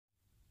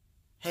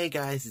Hey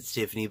guys, it's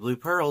Tiffany Blue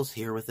Pearls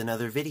here with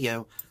another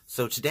video.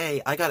 So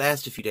today, I got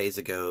asked a few days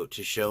ago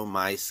to show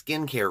my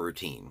skincare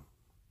routine,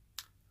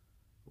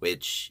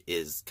 which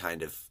is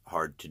kind of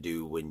hard to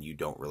do when you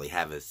don't really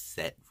have a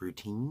set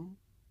routine,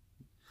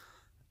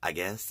 I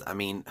guess. I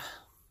mean,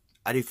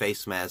 I do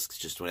face masks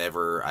just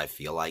whenever I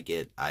feel like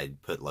it. I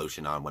put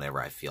lotion on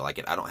whenever I feel like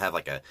it. I don't have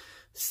like a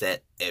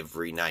set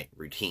every night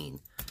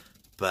routine,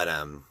 but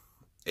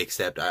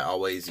except I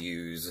always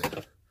use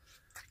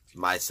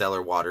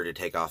micellar water to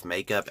take off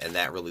makeup, and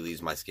that really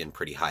leaves my skin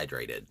pretty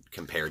hydrated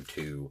compared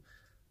to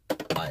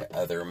my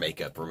other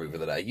makeup remover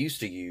that I used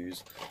to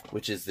use,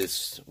 which is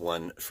this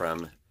one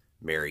from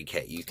Mary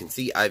Kay. You can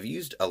see I've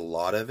used a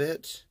lot of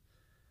it,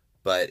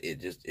 but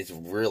it's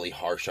really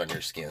harsh on your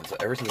skin. So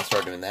ever since I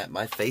started doing that,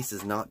 my face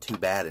is not too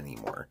bad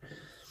anymore.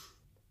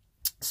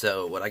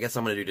 So what I guess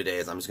I'm going to do today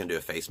is I'm just going to do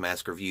a face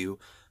mask review.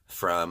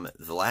 From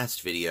the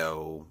last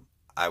video,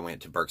 I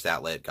went to Burke's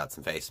Outlet, got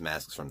some face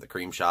masks from the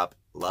cream shop.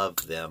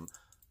 Love them.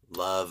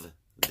 Love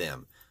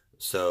them.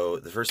 So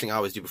the first thing I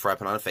always do before I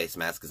put on a face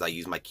mask is I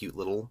use my cute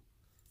little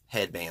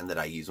headband that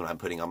I use when I'm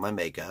putting on my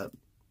makeup.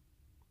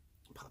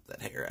 Pop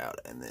that hair out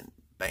and then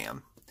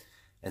bam.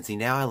 And see,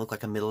 now I look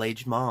like a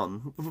middle-aged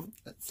mom.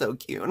 That's so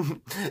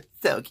cute.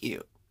 So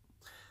cute.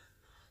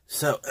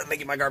 So let me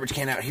get my garbage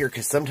can out here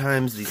because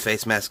sometimes these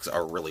face masks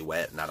are really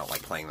wet and I don't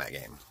like playing that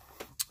game.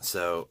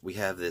 So we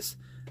have this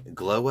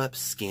Glow Up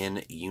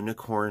Skin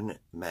Unicorn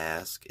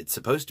Mask. It's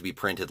supposed to be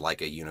printed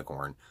like a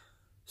unicorn.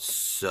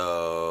 So,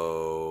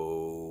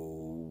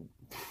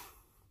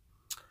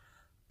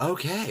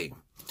 okay.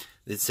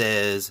 It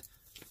says,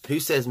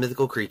 who says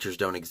mythical creatures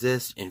don't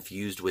exist?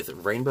 Infused with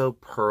rainbow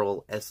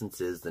pearl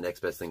essences, the next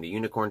best thing to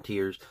unicorn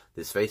tears.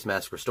 This face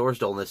mask restores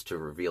dullness to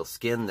reveal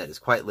skin that is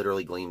quite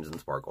literally gleams and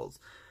sparkles.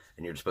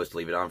 And you're supposed to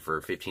leave it on for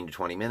 15 to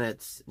 20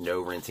 minutes. No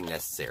rinsing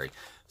necessary.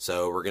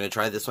 So we're going to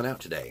try this one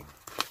out today.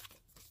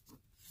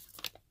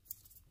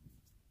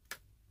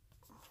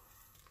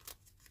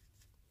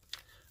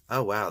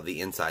 Oh wow,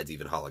 the inside's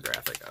even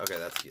holographic. Okay,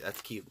 that's cute. That's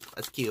cute.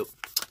 That's cute.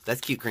 That's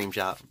cute, cream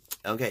shop.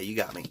 Okay, you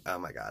got me. Oh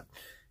my god.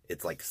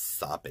 It's like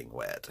sopping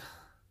wet.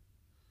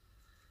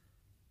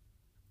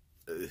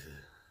 Ugh.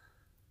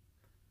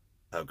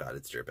 Oh god,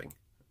 it's dripping.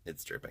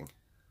 It's dripping.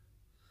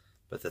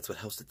 But that's what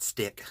helps it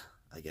stick,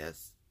 I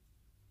guess.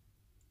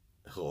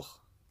 Ugh.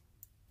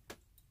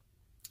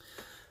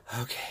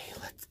 Okay,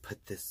 let's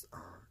put this on.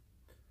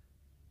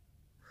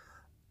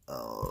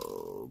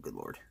 Oh, good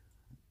lord.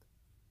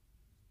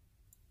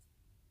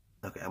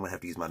 Okay, I'm going to have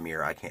to use my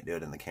mirror. I can't do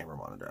it in the camera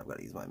monitor. I've got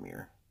to use my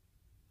mirror.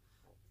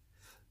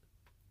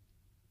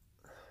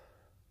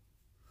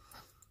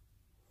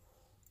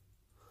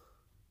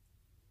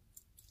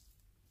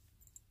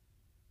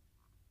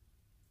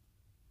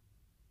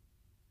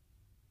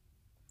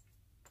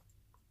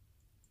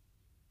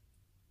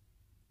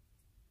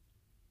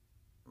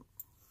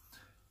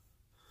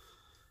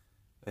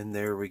 And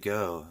there we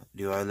go.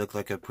 Do I look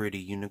like a pretty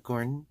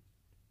unicorn?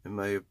 Am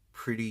I a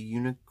pretty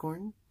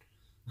unicorn?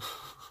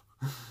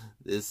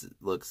 This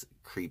looks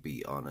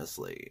creepy,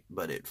 honestly,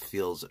 but it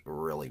feels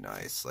really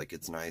nice. Like,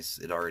 it's nice.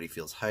 It already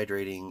feels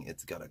hydrating.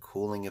 It's got a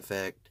cooling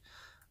effect.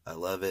 I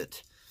love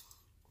it.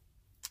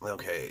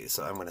 Okay,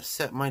 so I'm going to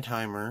set my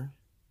timer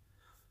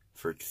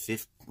for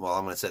I'm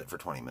going to set it for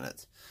 20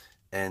 minutes.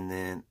 And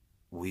then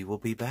we will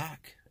be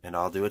back. And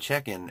I'll do a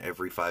check-in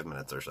every 5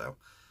 minutes or so.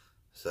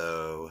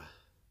 So,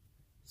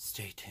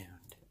 stay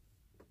tuned.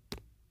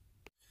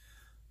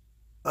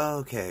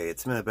 Okay,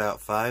 it's been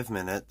about 5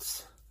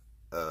 minutes.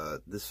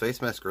 This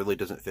face mask really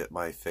doesn't fit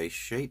my face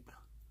shape,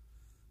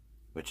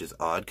 which is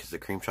odd because the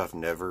cream shop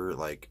never,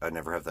 I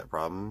never have that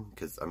problem.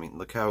 Because, I mean,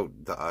 look how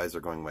the eyes are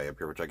going way up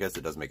here, which I guess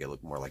it does make it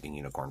look more like a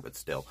unicorn, but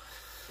still.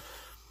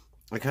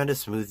 I kind of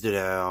smoothed it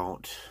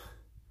out.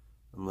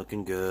 I'm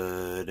looking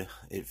good.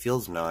 It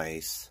feels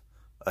nice.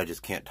 I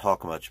just can't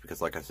talk much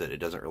because, like I said, it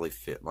doesn't really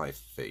fit my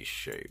face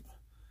shape.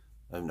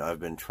 And I've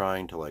been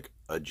trying to,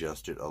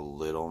 adjust it a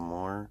little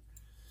more,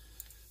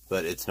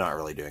 but it's not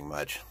really doing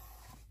much.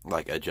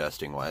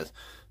 Adjusting wise,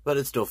 but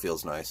it still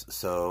feels nice.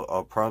 So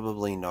I'll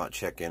probably not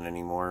check in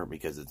anymore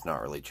because it's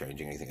not really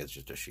changing anything. It's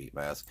just a sheet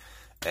mask,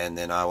 and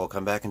then I will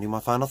come back and do my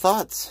final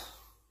thoughts.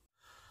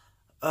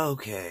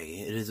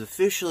 Okay, it has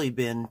officially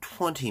been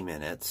 20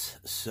 minutes,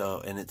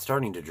 and it's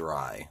starting to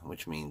dry,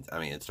 which means,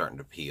 it's starting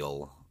to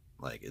peel.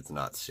 It's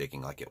not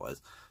sticking like it was.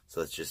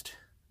 So let's just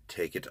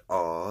take it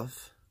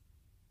off.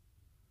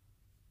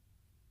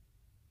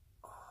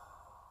 Oh,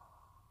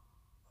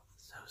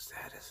 so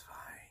satisfying.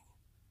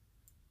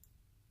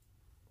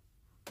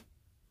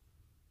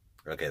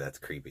 Okay, that's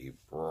creepy.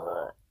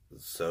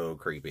 So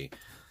creepy.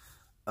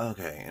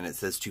 Okay, and it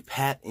says to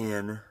pat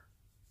in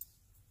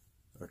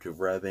or to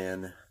rub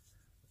in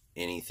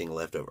anything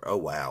left over. Oh,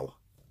 wow.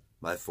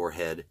 My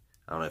forehead,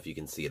 I don't know if you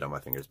can see it on my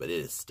fingers, but it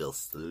is still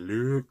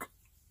slick.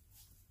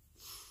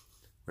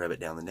 Rub it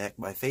down the neck.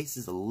 My face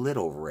is a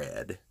little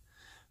red,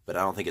 but I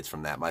don't think it's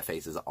from that. My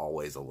face is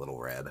always a little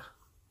red.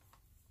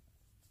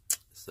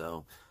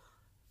 So,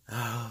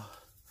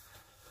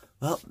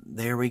 well,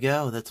 there we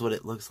go. That's what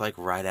it looks like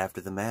right after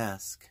the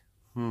mask.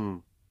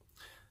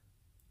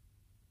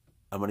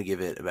 I'm going to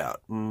give it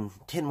about 10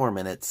 more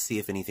minutes, see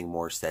if anything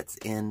more sets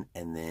in,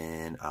 and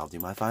then I'll do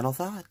my final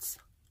thoughts.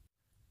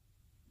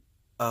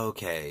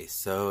 Okay,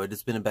 so it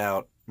has been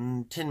about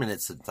 10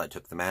 minutes since I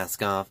took the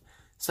mask off.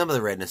 Some of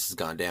the redness has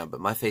gone down, but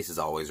my face is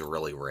always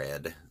really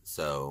red,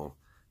 so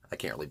I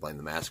can't really blame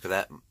the mask for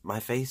that.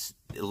 My face,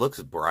 it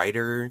looks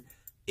brighter,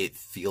 it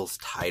feels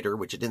tighter,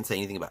 which it didn't say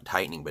anything about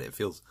tightening, but it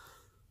feels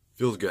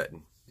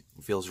good.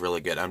 It feels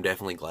really good. I'm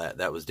definitely glad.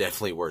 That was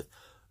definitely worth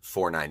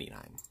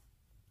 $4.99.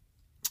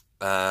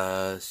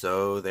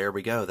 So there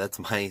we go. That's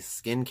my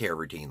skincare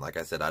routine. Like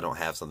I said, I don't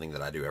have something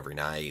that I do every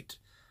night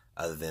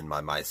other than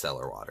my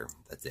micellar water.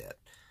 That's it.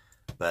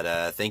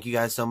 But thank you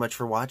guys so much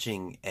for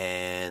watching,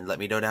 and let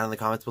me know down in the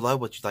comments below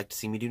what you'd like to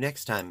see me do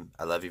next time.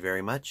 I love you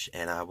very much,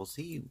 and I will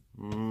see you.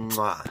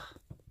 Mwah.